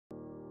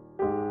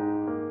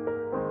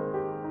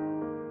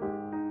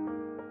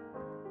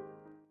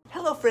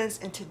Hello friends,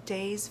 in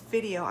today's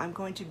video I'm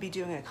going to be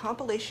doing a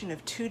compilation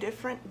of 2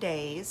 different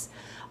days.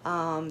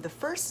 The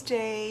first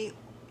day,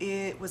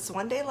 it was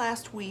one day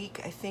last week.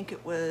 I think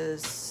it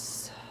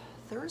was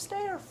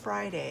Thursday or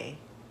Friday?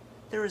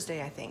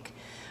 Thursday, I think.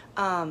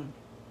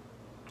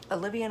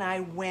 Olivia and I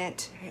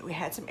we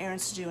had some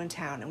errands to do in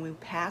town, and we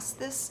passed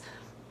this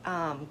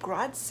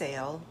garage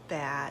sale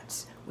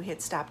that we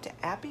had stopped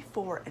at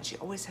before, and she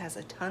always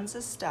has tons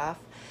of stuff.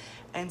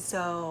 And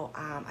so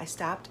I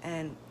stopped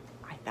and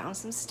I found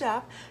some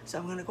stuff, so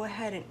I'm going to go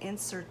ahead and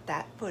insert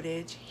that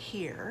footage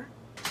here.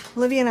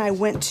 Olivia and I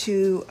went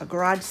to a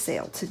garage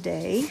sale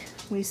today.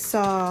 We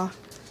saw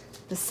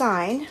the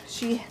sign.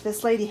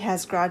 This lady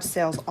has garage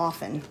sales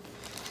often.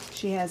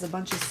 She has a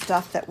bunch of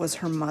stuff that was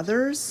her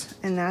mother's,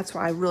 and that's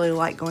why I really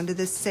like going to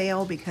this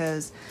sale,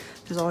 because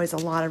there's always a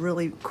lot of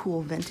really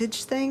cool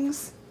vintage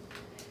things.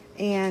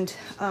 And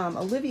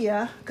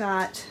Olivia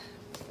got,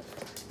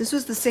 this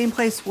was the same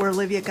place where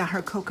Olivia got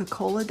her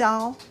Coca-Cola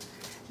doll.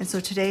 And so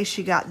today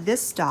she got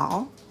this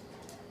doll,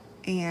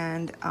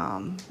 and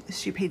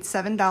she paid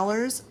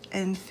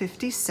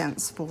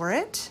 $7.50 for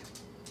it.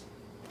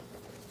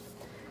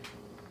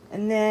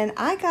 And then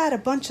I got a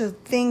bunch of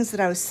things that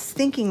I was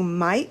thinking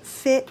might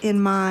fit in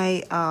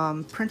my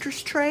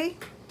printer's tray.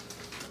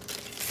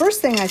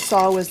 First thing I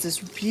saw was this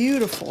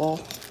beautiful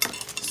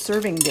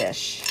serving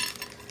dish.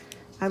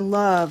 I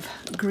love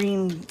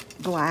green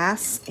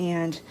glass,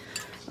 and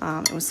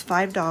it was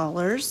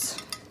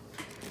 $5.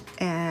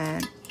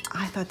 And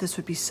I thought this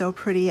would be so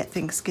pretty at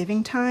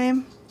Thanksgiving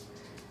time.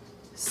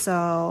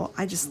 So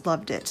I just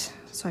loved it.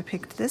 So I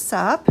picked this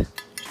up.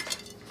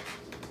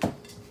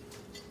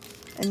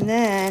 And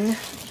then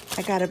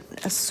I got an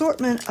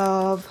assortment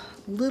of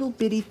little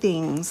bitty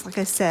things, like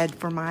I said,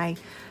 for my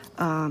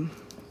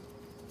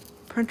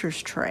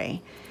printer's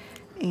tray.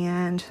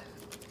 And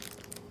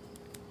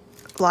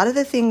a lot of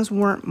the things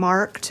weren't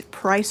marked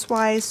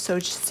price-wise, so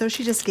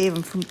she just gave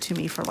them to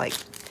me for like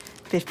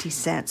 50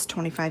 cents,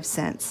 25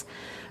 cents.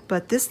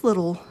 But this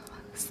little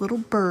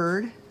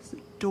bird, this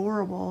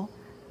adorable,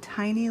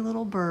 tiny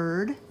little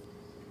bird,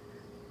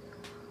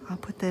 I'll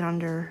put that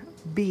under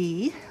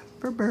B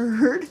for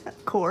bird,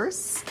 of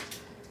course.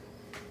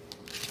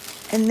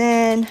 And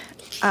then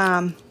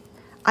I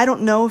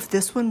don't know if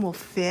this one will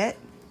fit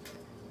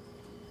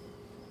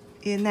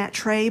in that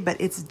tray,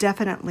 but it's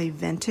definitely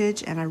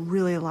vintage, and I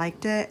really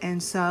liked it.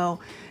 And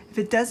so if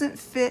it doesn't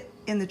fit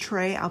in the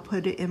tray, I'll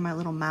put it in my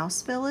little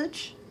mouse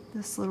village,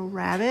 this little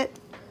rabbit.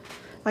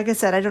 Like I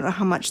said, I don't know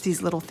how much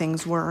these little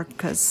things were,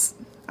 because,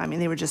 I mean,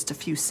 they were just a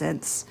few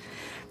cents.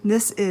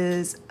 This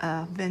is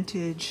a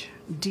vintage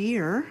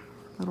deer,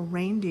 little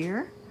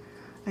reindeer.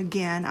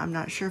 Again, I'm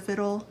not sure if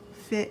it'll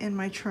fit in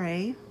my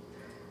tray,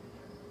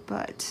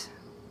 but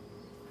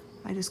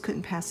I just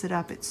couldn't pass it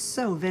up. It's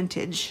so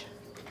vintage.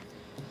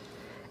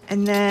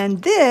 And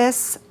then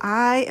this,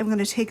 I am going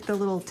to take the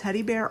little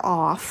teddy bear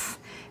off,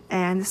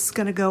 and this is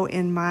going to go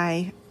in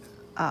my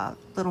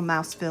little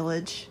mouse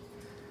village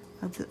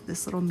of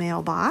this little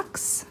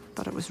mailbox.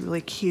 Thought it was really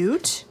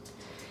cute.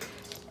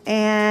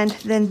 And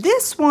then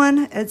this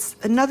one, it's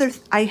another,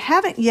 I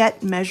haven't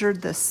yet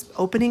measured the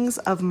openings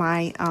of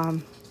my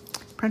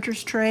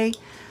printer's tray.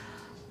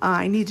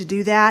 I need to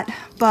do that,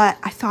 but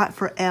I thought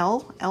for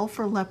L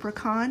for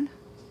leprechaun,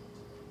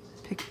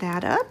 pick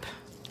that up.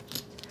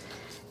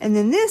 And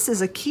then this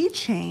is a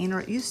keychain, or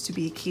it used to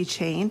be a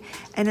keychain,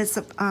 and it's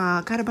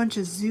got a bunch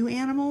of zoo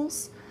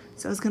animals.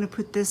 So I was going to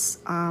put this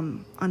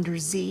under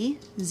Z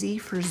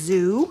for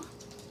zoo.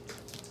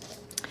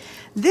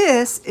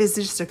 This is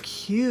just a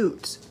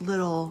cute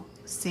little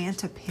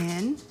Santa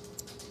pin.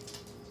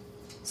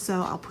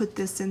 So I'll put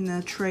this in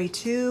the tray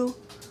too.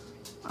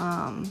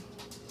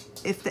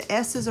 If the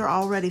S's are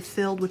already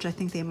filled, which I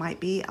think they might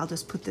be, I'll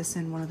just put this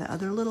in one of the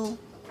other little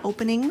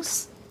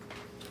openings.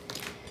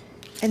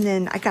 And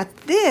then I got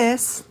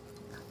this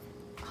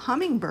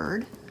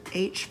hummingbird,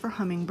 H for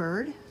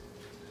hummingbird.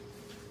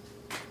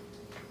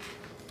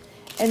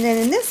 And then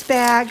in this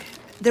bag,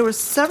 there was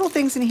several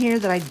things in here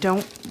that I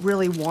don't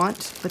really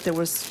want, but there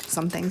was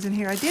some things in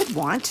here I did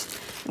want.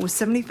 It was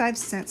 75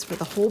 cents for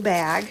the whole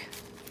bag.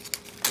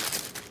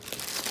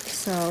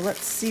 So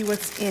let's see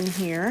what's in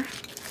here.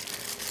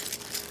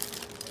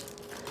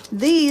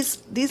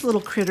 These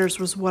little critters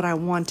was what I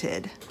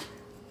wanted.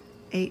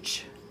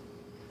 H,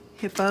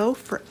 hippo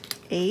for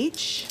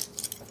H.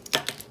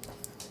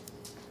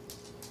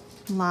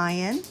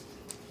 Lion,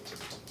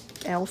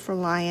 L for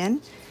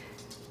lion.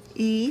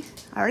 E,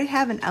 I already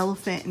have an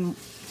elephant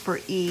for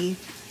E,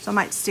 so I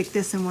might stick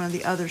this in one of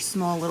the other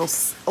small little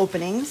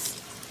openings.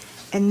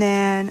 And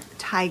then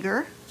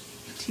tiger,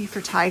 T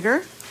for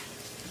tiger.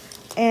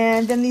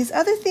 And then these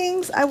other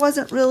things I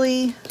wasn't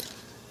really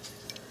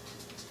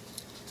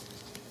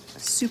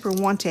super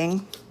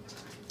wanting.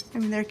 I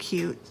mean, they're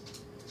cute.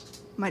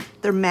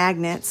 They're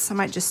magnets. I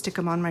might just stick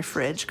them on my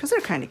fridge because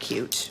they're kind of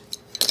cute.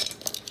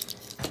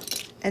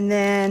 And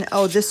then,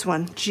 oh, this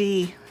one,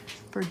 G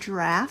for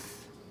giraffe.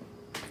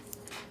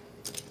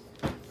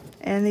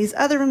 And these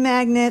other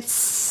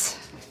magnets,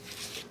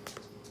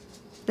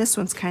 This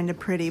one's kind of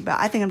pretty, but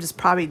I think I'm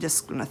probably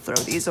just gonna throw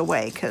these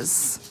away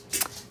because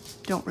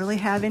don't really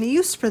have any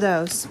use for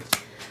those.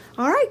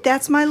 All right,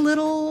 that's my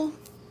little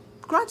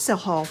garage sale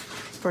haul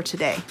for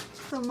today.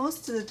 So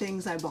most of the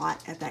things I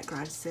bought at that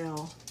garage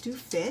sale do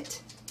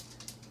fit.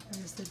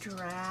 There's the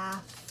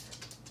giraffe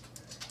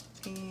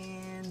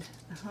and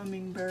the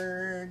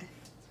hummingbird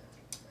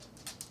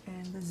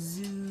and the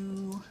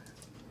zoo,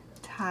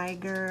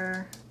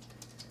 tiger.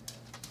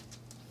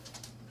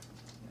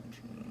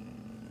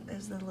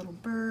 There's the little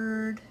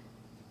bird.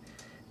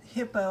 The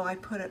hippo I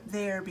put up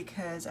there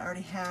because I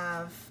already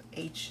have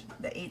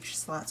the H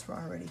slots were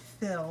already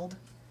filled.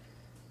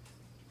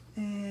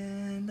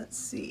 And let's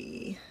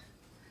see,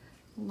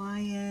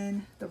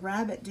 lion, the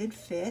rabbit did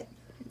fit.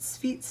 Its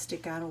feet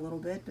stick out a little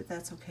bit, but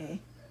that's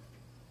okay.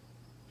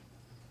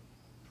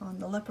 On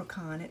the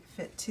leprechaun, it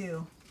fit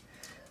too.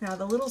 Now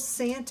the little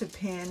Santa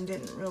pin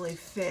didn't really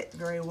fit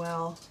very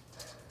well,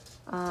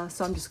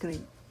 so I'm just going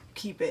to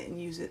keep it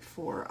and use it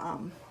for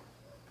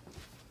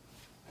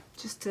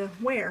just to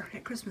wear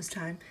at Christmas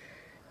time.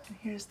 And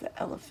here's the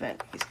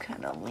elephant. He's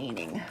kind of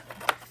leaning.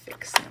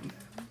 Fix him.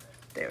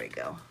 There we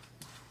go.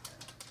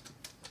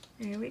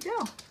 There we go.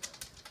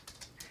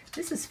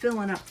 This is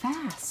filling up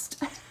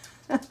fast.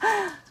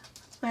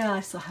 Well, I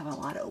still have a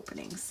lot of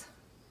openings,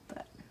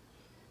 but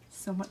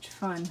so much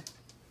fun.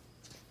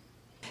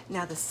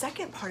 Now the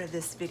second part of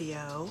this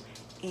video,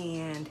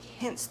 and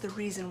hence the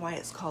reason why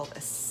it's called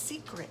a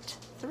secret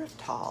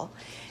thrift haul,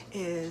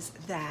 is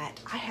that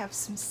I have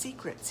some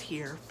secrets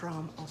here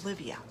from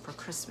Olivia for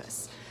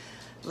Christmas.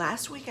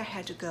 Last week I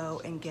had to go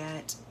and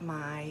get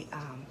my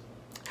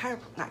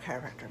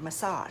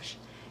massage.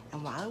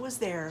 And while I was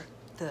there,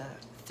 the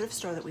thrift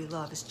store that we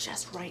love is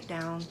just right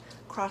down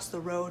across the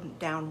road and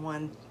down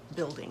one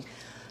building.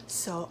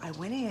 So I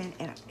went in,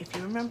 and if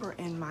you remember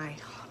in my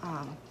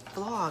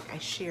vlog, I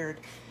shared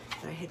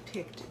that I had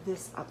picked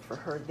this up for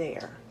her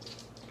there.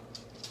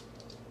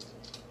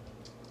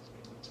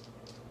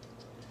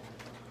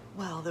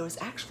 Well, there was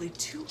actually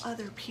 2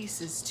 other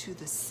pieces to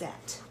the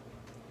set.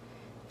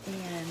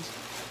 And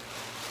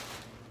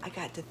I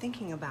got to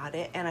thinking about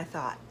it, and I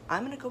thought,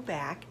 I'm gonna go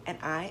back and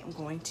I am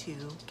going to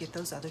get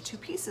those other 2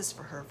 pieces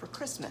for her for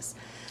Christmas.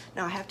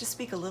 Now I have to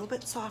speak a little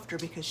bit softer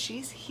because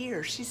she's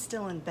here, she's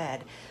still in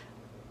bed.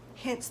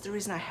 Hence the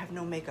reason I have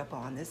no makeup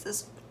on. This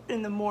is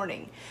in the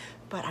morning.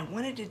 But I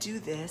wanted to do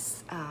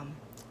this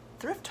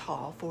thrift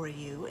haul for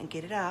you and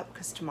get it up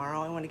because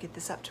tomorrow, I want to get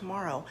this up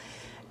tomorrow.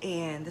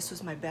 And this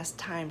was my best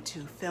time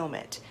to film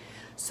it.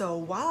 So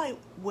while I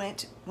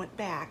went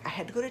back, I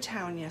had to go to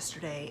town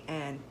yesterday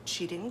and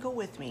she didn't go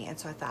with me, and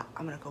so I thought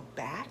I'm gonna go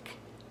back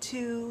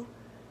to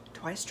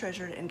Twice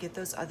Treasured and get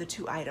those other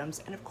 2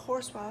 items. And of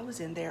course, while I was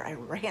in there, I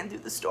ran through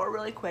the store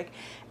really quick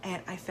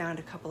and I found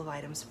a couple of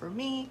items for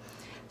me.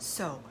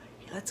 So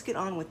let's get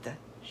on with the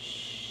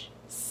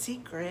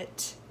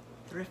secret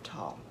thrift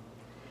haul.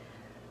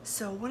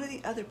 So one of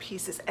the other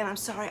pieces, and I'm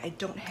sorry I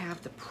don't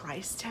have the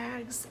price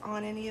tags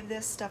on any of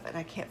this stuff and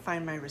I can't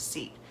find my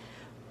receipt,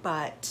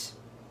 but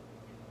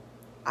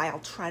I'll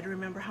try to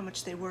remember how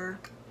much they were.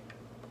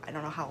 I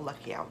don't know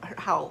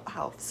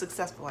how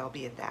successful I'll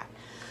be at that.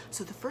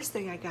 So the first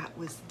thing I got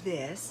was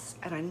this,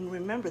 and I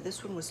remember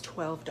this one was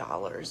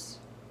 $12.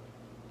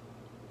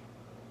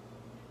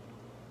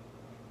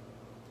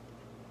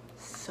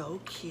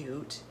 So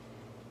cute.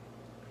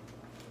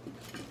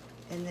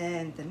 And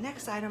then the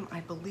next item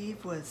I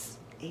believe was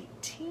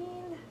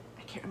 18.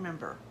 I can't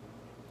remember.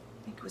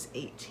 I think it was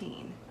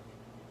 18.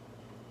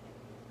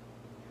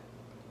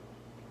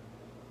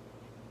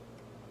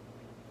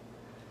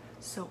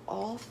 So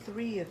all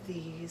three of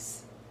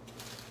these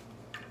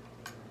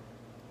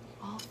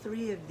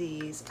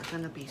are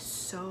gonna be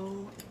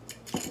so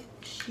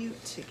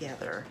cute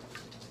together.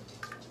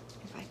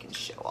 If I can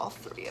show all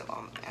 3 of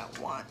them at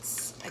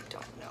once. I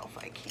don't know if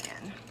I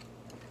can.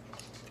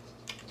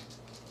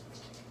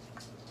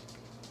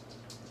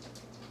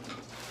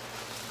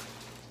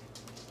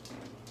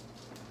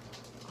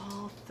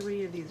 All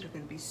 3 of these are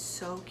gonna be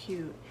so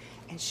cute,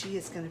 and she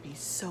is gonna be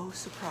so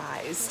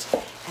surprised.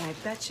 And I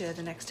bet you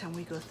the next time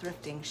we go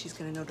thrifting, she's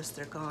gonna notice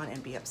they're gone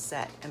and be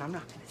upset, and I'm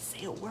not gonna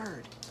say a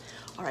word.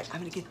 All right,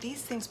 I'm gonna get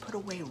these things put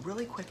away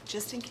really quick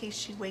just in case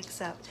she wakes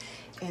up,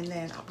 and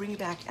then I'll bring you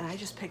back. And I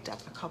just picked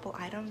up a couple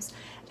items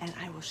and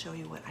I will show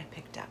you what I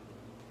picked up.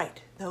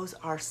 Right, those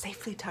are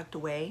safely tucked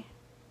away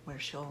where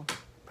she'll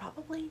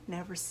probably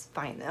never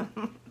find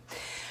them.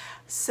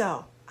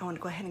 So I wanna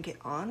go ahead and get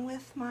on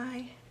with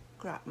my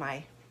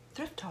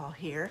thrift haul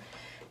here.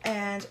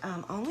 And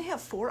I only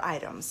have 4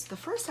 items. The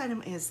first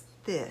item is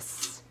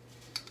this.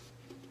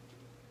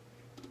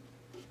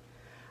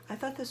 I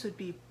thought this would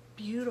be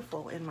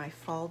beautiful in my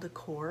fall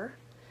decor,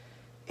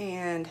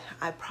 and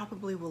I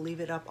probably will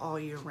leave it up all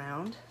year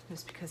round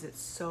just because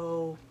it's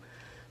so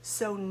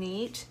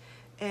neat.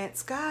 And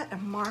it's got a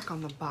mark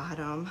on the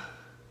bottom.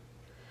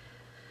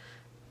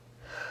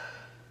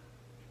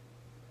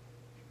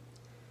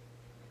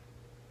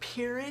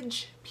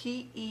 Peerage,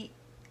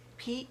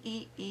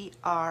 P-E-E-R-A-G-E,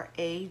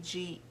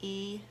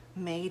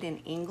 made in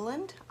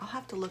England. I'll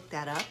have to look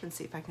that up and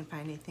see if I can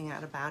find anything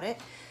out about it.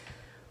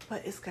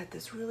 But it's got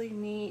this really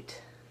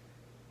neat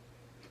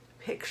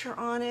picture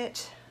on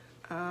it.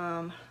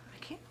 I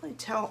can't really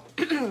tell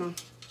can't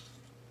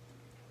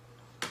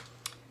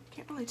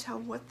really tell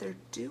what they're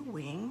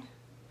doing.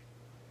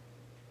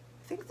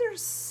 I think they're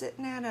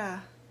sitting at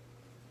a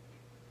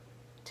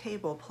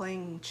table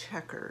playing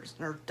checkers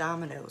or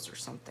dominoes or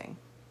something.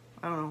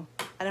 I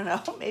don't know.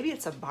 Maybe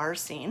it's a bar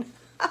scene.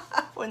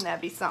 Wouldn't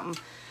that be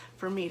something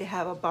for me to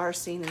have a bar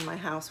scene in my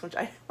house, when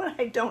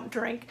I don't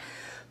drink.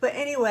 But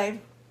anyway,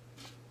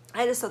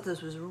 I just thought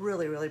this was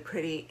really, really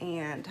pretty,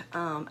 and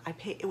I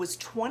paid, it was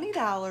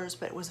 $20,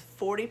 but it was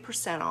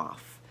 40%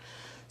 off.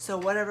 So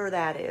whatever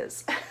that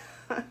is.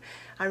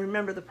 I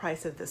remember the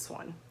price of this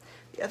one.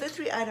 The other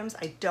three items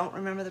I don't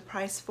remember the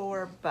price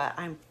for, but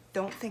I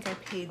don't think I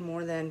paid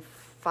more than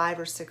 $5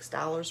 or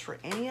 $6 for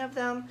any of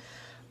them.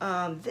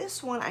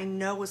 This one I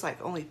know was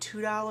like only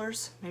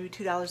 $2, maybe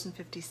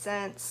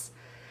 $2.50.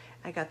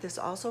 I got this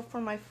also for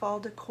my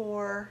fall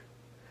decor.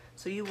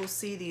 So you will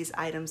see these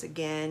items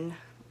again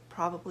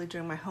probably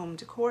during my home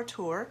decor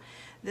tour.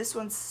 This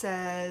one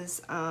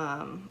says,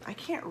 I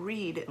can't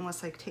read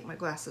unless I take my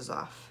glasses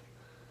off.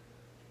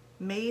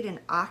 Made in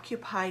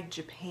occupied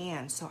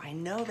Japan. So I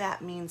know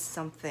that means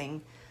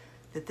something,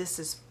 that this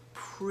is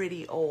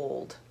pretty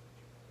old.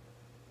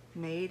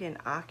 Made in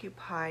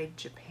occupied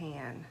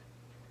Japan.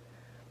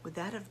 Would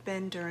that have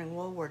been during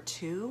World War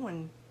II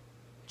when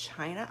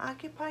China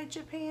occupied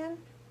Japan?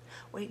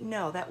 Wait,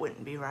 no, that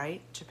wouldn't be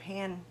right.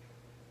 Japan,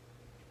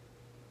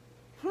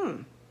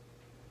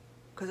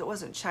 because it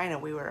wasn't China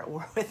we were at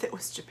war with, it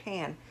was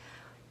Japan.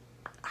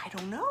 I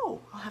don't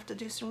know. I'll have to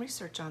do some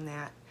research on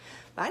that.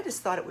 But I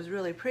just thought it was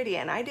really pretty,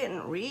 and I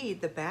didn't read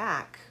the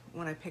back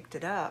when I picked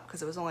it up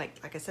because it was only,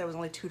 like I said, it was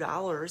only $2,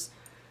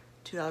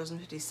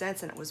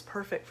 $2.50, and it was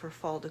perfect for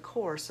fall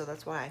decor, so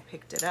that's why I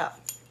picked it up.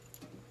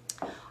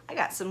 I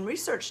got some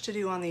research to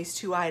do on these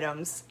two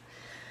items.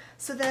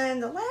 So then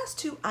the last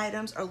two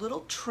items are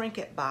little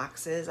trinket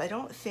boxes. I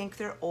don't think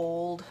they're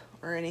old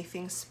or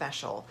anything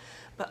special,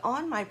 but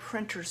on my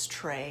printer's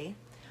tray,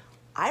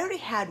 I already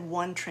had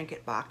one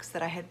trinket box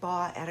that I had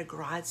bought at a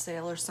garage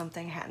sale or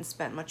something, hadn't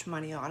spent much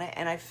money on it,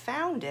 and I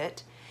found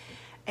it,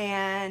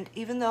 and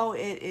even though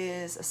it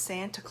is a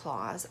Santa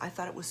Claus, I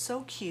thought it was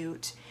so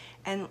cute,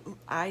 and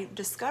I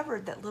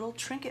discovered that little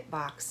trinket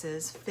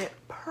boxes fit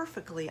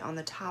perfectly on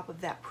the top of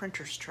that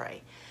printer's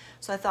tray.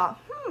 So I thought,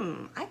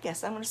 I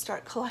guess I'm going to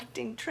start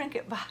collecting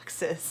trinket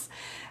boxes,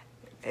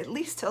 at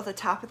least till the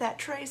top of that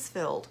tray's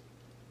filled.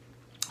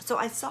 So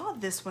I saw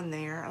this one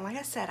there, and like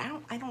I said,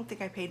 I don't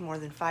think I paid more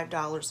than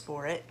 $5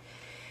 for it.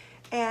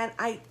 And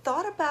I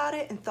thought about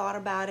it,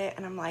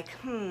 and I'm like,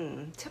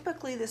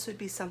 typically this would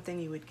be something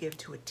you would give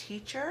to a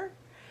teacher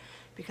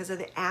because of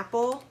the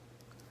apple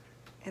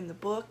and the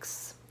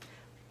books.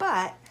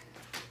 But,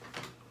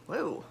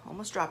 whoa,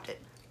 almost dropped it.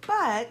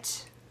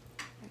 But,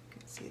 I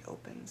can see it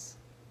opens.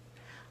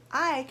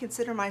 I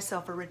consider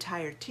myself a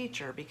retired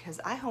teacher because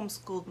I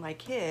homeschooled my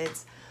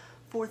kids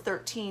for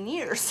 13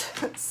 years.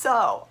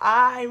 So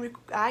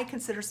I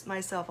consider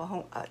myself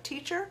a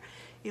teacher,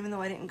 even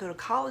though I didn't go to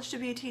college to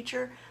be a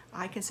teacher.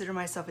 I consider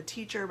myself a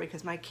teacher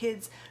because my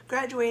kids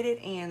graduated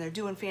and they're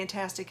doing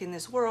fantastic in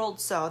this world,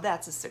 so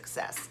that's a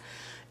success.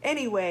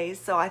 Anyways,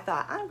 so I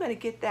thought I'm going to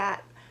get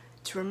that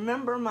to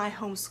remember my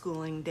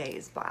homeschooling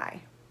days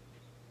by.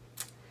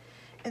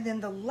 And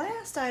then the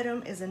last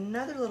item is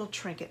another little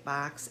trinket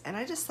box, and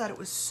I just thought it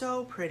was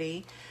so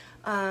pretty.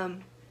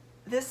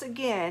 This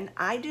again,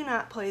 I do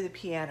not play the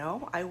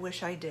piano. I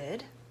wish I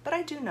did, but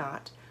I do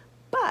not.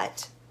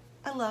 But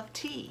I love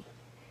tea,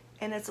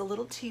 and it's a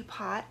little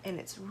teapot, and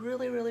it's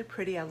really, really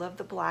pretty. I love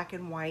the black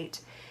and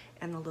white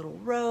and the little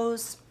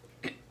rose.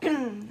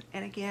 And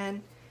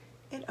again,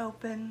 it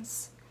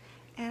opens,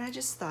 and I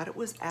just thought it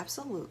was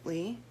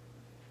absolutely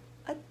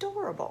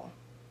adorable.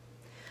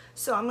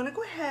 So I'm going to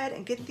go ahead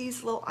and get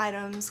these little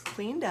items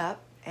cleaned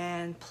up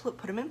and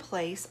put them in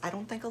place. I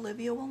don't think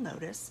Olivia will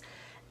notice.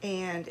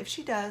 And if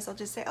she does, I'll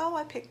just say, oh,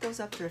 I picked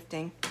those up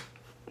thrifting,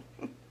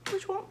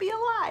 which won't be a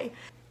lie.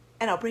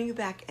 And I'll bring you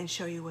back and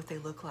show you what they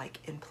look like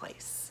in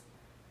place.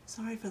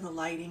 Sorry for the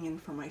lighting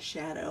and for my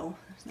shadow.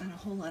 There's not a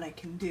whole lot I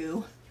can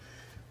do.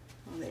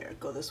 Oh, there,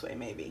 go this way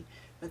maybe.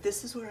 But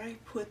this is where I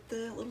put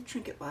the little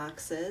trinket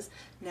boxes.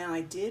 Now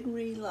I did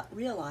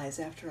realize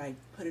after I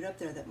put it up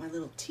there that my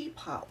little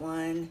teapot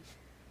one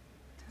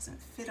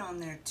doesn't fit on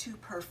there too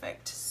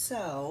perfect.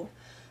 So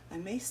I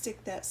may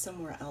stick that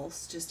somewhere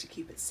else just to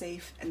keep it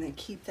safe, and then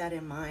keep that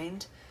in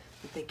mind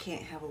that they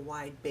can't have a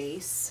wide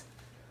base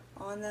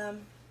on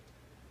them.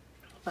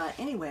 But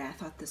anyway, I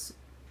thought this,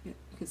 you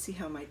can see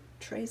how my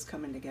tray's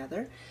coming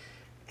together,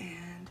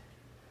 and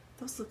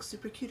those look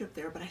super cute up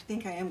there. But I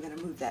think I am going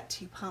to move that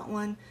teapot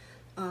one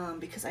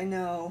because I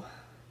know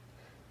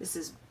this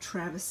is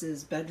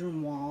Travis's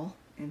bedroom wall,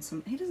 and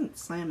he doesn't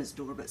slam his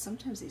door, but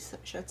sometimes he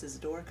shuts his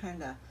door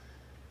kind of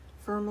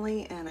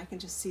firmly, and I can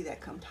just see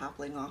that come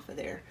toppling off of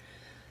there.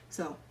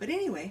 So, but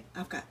anyway,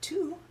 I've got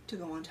 2 to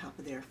go on top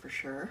of there for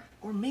sure.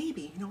 Or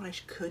maybe, you know what I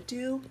could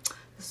do?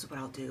 This is what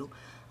I'll do.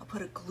 I'll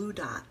put a glue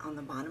dot on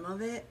the bottom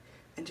of it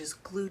and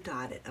just glue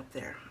dot it up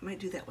there. I might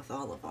do that with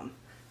all of them.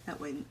 That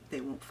way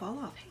they won't fall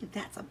off. Hey,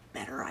 that's a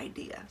better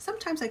idea.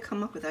 Sometimes I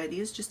come up with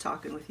ideas just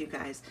talking with you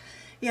guys.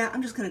 Yeah,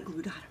 I'm just gonna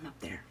glue dot them up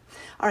there.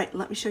 All right,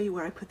 let me show you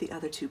where I put the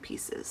other 2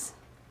 pieces.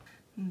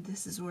 And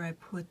this is where I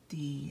put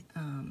the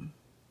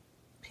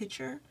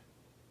picture.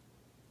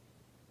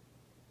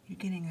 You're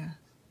getting a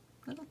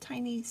little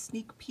tiny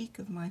sneak peek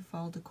of my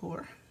fall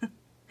decor. But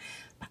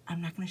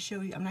I'm not going to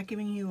show you, I'm not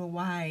giving you a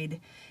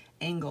wide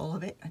angle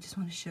of it. I just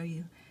want to show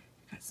you,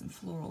 I've got some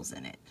florals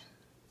in it.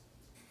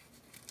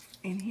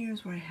 And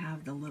here's where I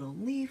have the little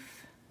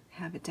leaf.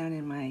 Have it down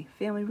in my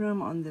family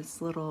room on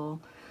this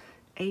little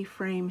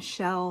A-frame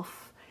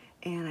shelf.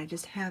 And I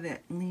just have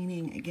it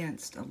leaning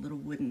against a little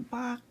wooden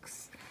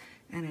box.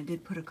 And I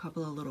did put a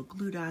couple of little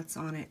glue dots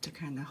on it to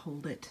kind of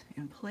hold it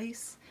in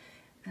place.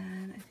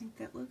 And I think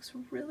that looks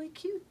really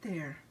cute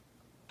there.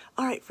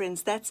 All right,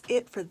 friends, that's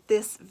it for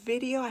this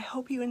video. I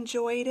hope you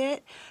enjoyed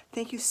it.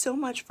 Thank you so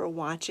much for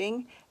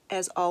watching.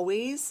 As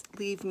always,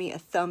 leave me a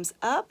thumbs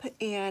up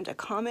and a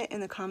comment in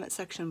the comment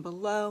section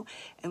below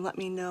and let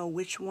me know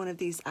which one of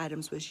these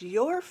items was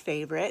your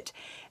favorite.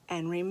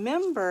 And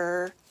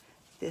remember,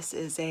 this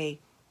is a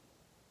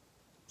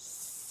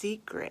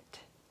secret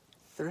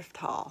thrift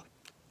haul.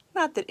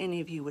 Not that any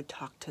of you would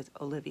talk to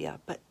Olivia,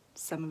 but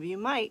some of you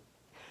might.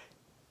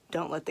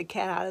 Don't let the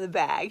cat out of the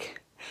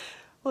bag.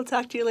 We'll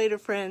talk to you later,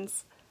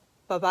 friends.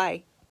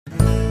 Bye-bye.